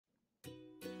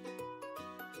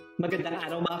Magandang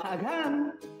araw mga kaagham!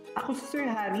 Ako si Sir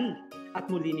Harry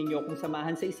at muli ninyo akong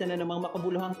samahan sa isa na namang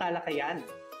makabuluhang talakayan.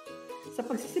 Sa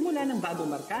pagsisimula ng bagong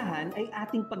markahan ay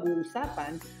ating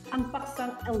pag-uusapan ang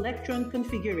paksang electron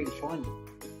configuration.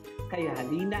 Kaya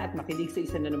halina at makinig sa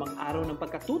isa na namang araw ng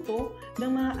pagkatuto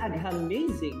ng mga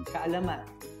aghamazing kaalaman.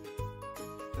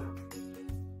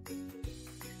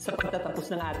 Sa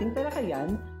pagtatapos ng ating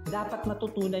talakayan, dapat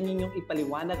matutunan ninyong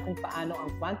ipaliwanag kung paano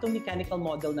ang quantum mechanical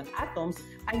model ng atoms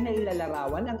ay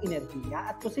nailalarawan ang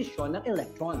enerhiya at posisyon ng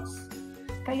electrons.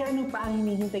 Kaya ano pa ang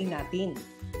hinihintay natin?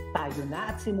 Tayo na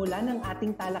at simulan ang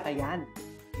ating talakayan.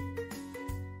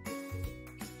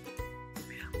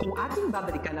 Kung ating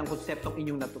babalikan ang konseptong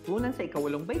inyong natutunan sa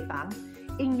ikawalong baitang,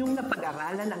 inyong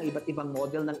napag-aralan ang iba't ibang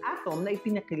model ng atom na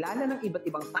ipinakilala ng iba't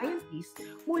ibang scientists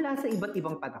mula sa iba't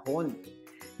ibang panahon.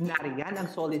 Nariyan ang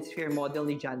solid sphere model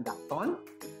ni John Dalton,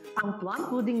 ang plum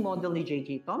pudding model ni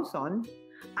J.J. Thomson,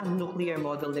 ang nuclear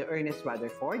model ni Ernest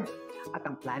Rutherford, at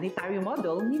ang planetary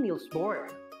model ni Niels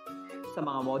Bohr. Sa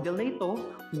mga model na ito,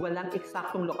 walang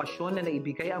eksaktong lokasyon na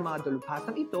naibigay ang mga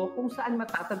dalubhasang ito kung saan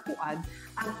matatagpuan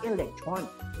ang electron.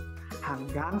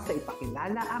 Hanggang sa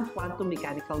ipakilala ang quantum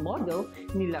mechanical model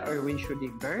nila Erwin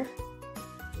Schrödinger,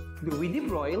 Louis de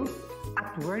Broglie,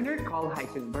 at Werner Karl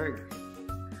Heisenberg.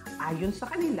 Ayon sa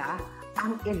kanila,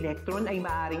 ang electron ay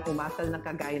maaaring umasal ng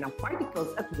kagaya ng particles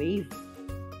at wave.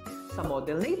 Sa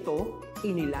model na ito,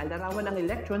 inilalarawan ang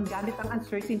electron gamit ang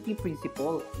uncertainty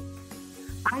principle.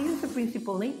 Ayon sa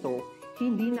principle na ito,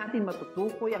 hindi natin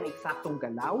matutukoy ang eksaktong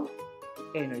galaw,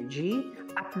 energy,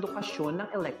 at lokasyon ng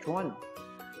electron.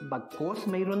 Bagkus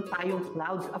mayroon tayong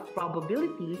clouds of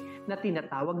probability na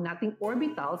tinatawag nating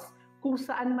orbitals kung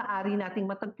saan maaari nating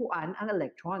matagpuan ang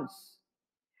electrons.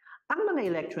 Ang mga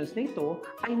electrons na ito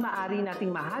ay maaari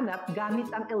nating mahanap gamit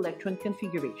ang electron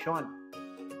configuration.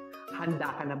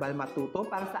 Handa ka na ba matuto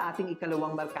para sa ating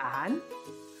ikalawang markahan?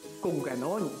 Kung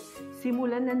ganon,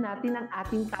 simulan na natin ang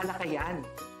ating talakayan.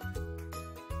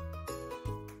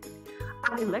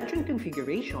 Ang electron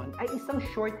configuration ay isang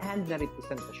shorthand na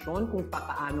representasyon kung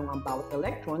papaanong ang bawat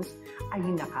electrons ay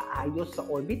nakaayos sa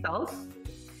orbitals,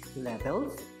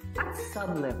 levels, at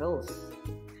sublevels.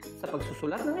 Sa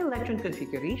pagsusulat ng electron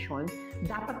configuration,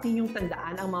 dapat ninyong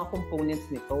tandaan ang mga components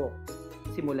nito.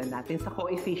 Simulan natin sa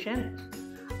coefficient.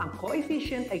 Ang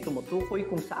coefficient ay tumutukoy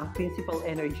kung saang principal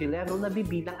energy level na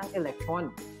bibilang ang electron.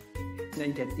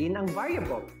 Nandiyan din ang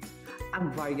variable.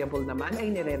 Ang variable naman ay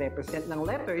nire-represent ng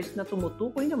letters na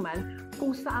tumutukoy naman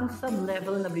kung saang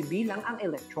sublevel na bibilang ang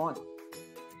electron.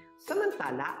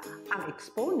 Samantala, ang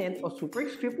exponent o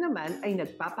superscript naman ay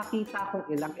nagpapakita kung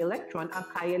ilang electron ang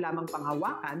kaya lamang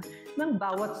panghawakan ng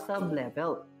bawat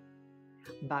sublevel.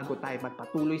 Bago tayo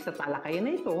magpatuloy sa talakayan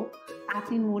na ito,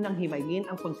 atin munang himayin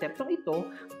ang konseptong ito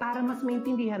para mas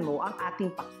maintindihan mo ang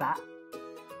ating paksa.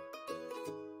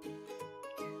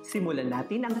 Simulan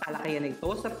natin ang talakayan na ito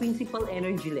sa principal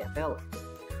energy level.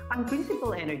 Ang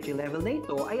principal energy level na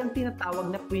ito ay ang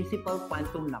tinatawag na principal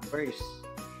quantum numbers.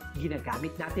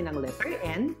 Ginagamit natin ang letter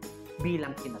N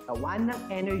bilang kinatawan ng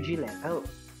energy level.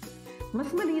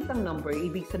 Mas maliit ang number,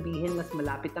 ibig sabihin mas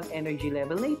malapit ang energy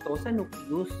level na ito sa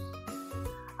nucleus.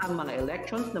 Ang mga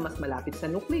electrons na mas malapit sa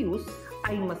nucleus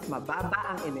ay mas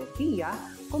mababa ang enerhiya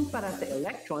kumpara sa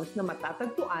electrons na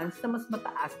matatagpuan sa mas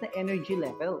mataas na energy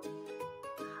level.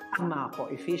 Ang mga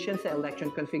coefficients sa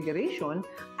electron configuration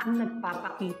ang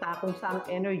nagpapakita kung saang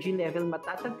energy level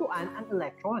matatagpuan ang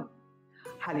electron.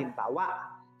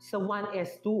 Halimbawa, sa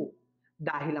 1s2,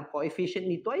 dahil ang coefficient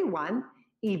nito ay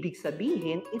 1, ibig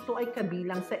sabihin ito ay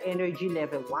kabilang sa energy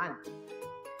level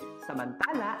 1.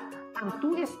 Samantala, ang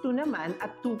 2s2 naman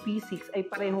at 2p6 ay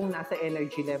parehong nasa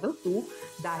energy level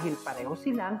 2 dahil pareho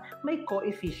silang may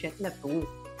coefficient na 2.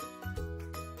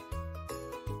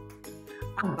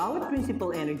 Ang bawat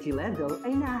principal energy level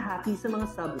ay nahahati sa mga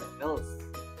sublevels.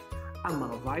 Ang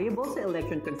mga variables sa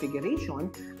electron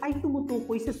configuration ay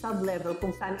tumutukoy sa sublevel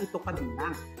kung saan ito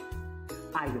kabilang.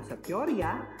 Ayon sa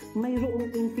teorya,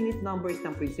 mayroong infinite numbers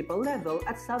ng principal level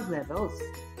at sublevels.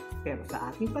 Pero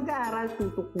sa ating pag-aaral,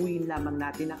 tutukuyin lamang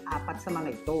natin ang 4 sa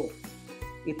mga ito.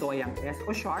 Ito ay ang S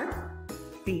o sharp,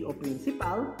 P o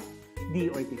principal,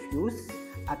 D or diffuse,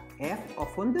 at F o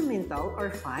fundamental or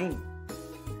fine.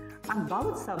 Ang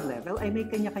bawat sublevel ay may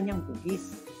kanya-kanyang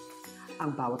hugis.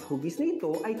 Ang bawat hugis na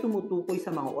ito ay tumutukoy sa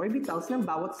mga orbitals ng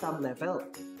bawat sublevel.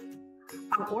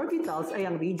 Ang orbitals ay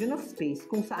ang region of space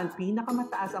kung saan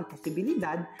pinakamataas ang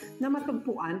posibilidad na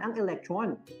matagpuan ang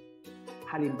electron.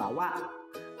 Halimbawa,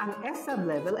 ang S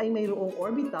sublevel ay mayroong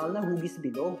orbital na hugis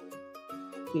bilog.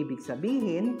 Ibig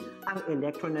sabihin, ang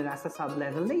electron na nasa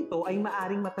sublevel na ito ay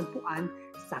maaring matagpuan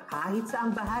sa kahit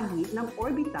saang bahagi ng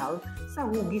orbital sa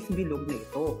hugis bilog na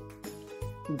ito.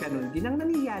 Ganon din ang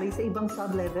nangyayari sa ibang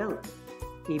sublevel.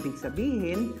 Ibig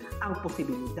sabihin, ang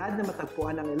posibilidad na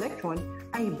matagpuan ang electron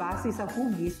ay base sa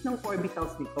hugis ng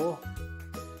orbitals nito.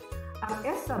 Ang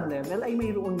S sublevel ay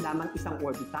mayroon lamang isang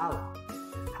orbital,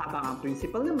 habang ang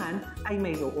principal naman ay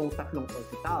mayroong 3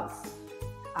 orbitals.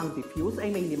 Ang diffuse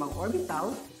ay may 5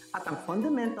 orbital at ang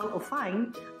fundamental o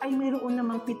fine ay mayroon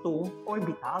namang 7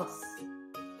 orbitals.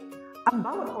 Ang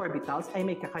bawat orbitals ay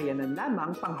may kakayanan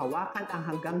lamang panghawakan ang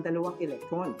hanggang 2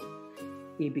 electron.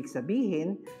 Ibig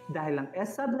sabihin, dahil ang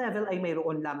S sublevel ay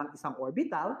mayroon lamang isang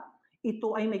orbital,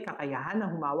 ito ay may kakayahan na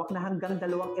humawak na hanggang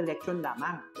 2 electron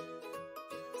lamang.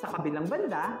 Sa kabilang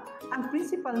banda, ang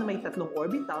principal na may 3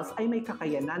 orbitals ay may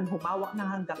kakayanan humawak ng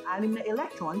hanggang 6 na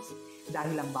electrons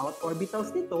dahil ang bawat orbitals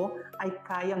nito ay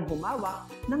kayang humawak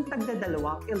ng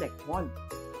tagda-2 electron.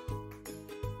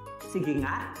 Sige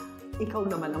nga, ikaw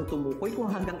naman ang tumukoy kung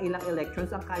hanggang ilang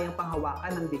electrons ang kayang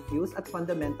panghawakan ng diffuse at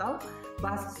fundamental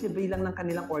base sa bilang ng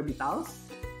kanilang orbitals?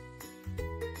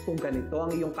 Kung ganito ang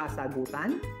iyong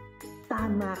kasagutan,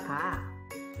 tama ka!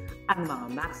 Ang mga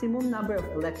maximum number of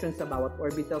electrons sa bawat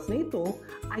orbitals na ito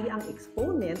ay ang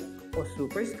exponent o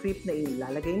superscript na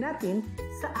inilalagay natin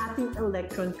sa ating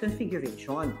electron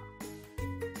configuration.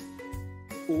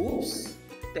 Oops!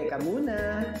 Teka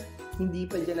muna! Hindi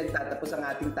pa dyan nagtatapos ang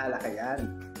ating talakayan.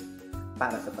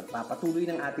 Para sa pagpapatuloy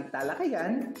ng ating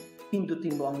talakayan,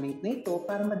 pindutin mo ang link na ito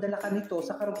para madala ka nito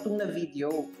sa karugtong na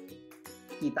video.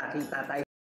 Kita-kita tayo